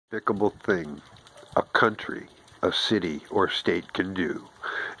despicable thing a country, a city, or state can do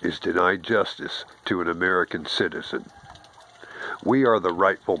is deny justice to an American citizen. We are the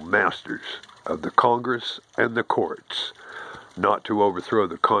rightful masters of the Congress and the courts, not to overthrow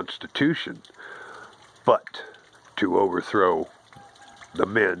the Constitution, but to overthrow the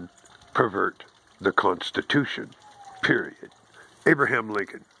men pervert the Constitution. Period. Abraham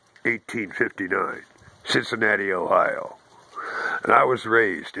Lincoln, 1859, Cincinnati, Ohio. And I was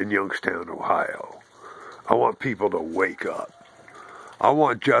raised in Youngstown, Ohio. I want people to wake up. I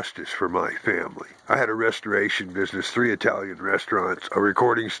want justice for my family. I had a restoration business, 3 Italian restaurants, a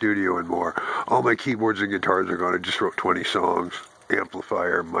recording studio, and more. All my keyboards and guitars are gone. I just wrote 20 songs,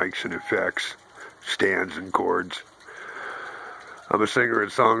 amplifier, mics and effects, stands and chords. I'm a singer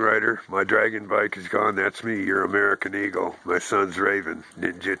and songwriter. My dragon bike is gone. That's me, your American Eagle. My son's Raven,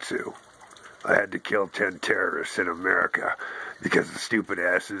 ninjutsu. I had to kill 10 terrorists in America because the stupid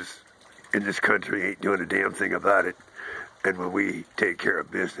asses in this country ain't doing a damn thing about it. And when we take care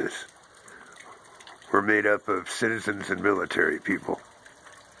of business, we're made up of citizens and military people.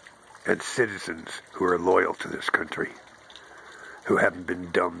 And citizens who are loyal to this country, who haven't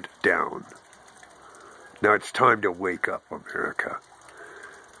been dumbed down. Now it's time to wake up, America.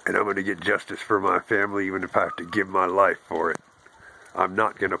 And I'm going to get justice for my family, even if I have to give my life for it. I'm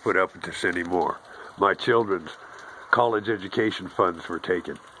not going to put up with this anymore. My children's college education funds were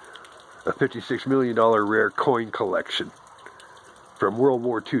taken. A $56 million rare coin collection from World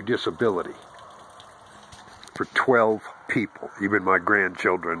War II disability for 12 people. Even my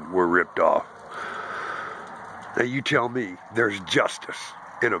grandchildren were ripped off. Now you tell me there's justice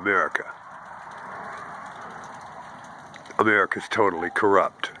in America. America's totally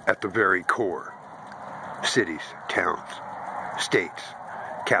corrupt at the very core. Cities, towns, states,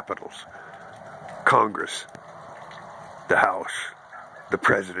 capitals, Congress, the House, the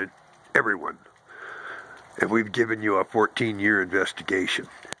President, everyone. And we've given you a 14-year investigation.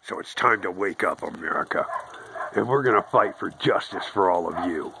 So it's time to wake up, America. And we're going to fight for justice for all of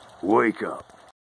you. Wake up.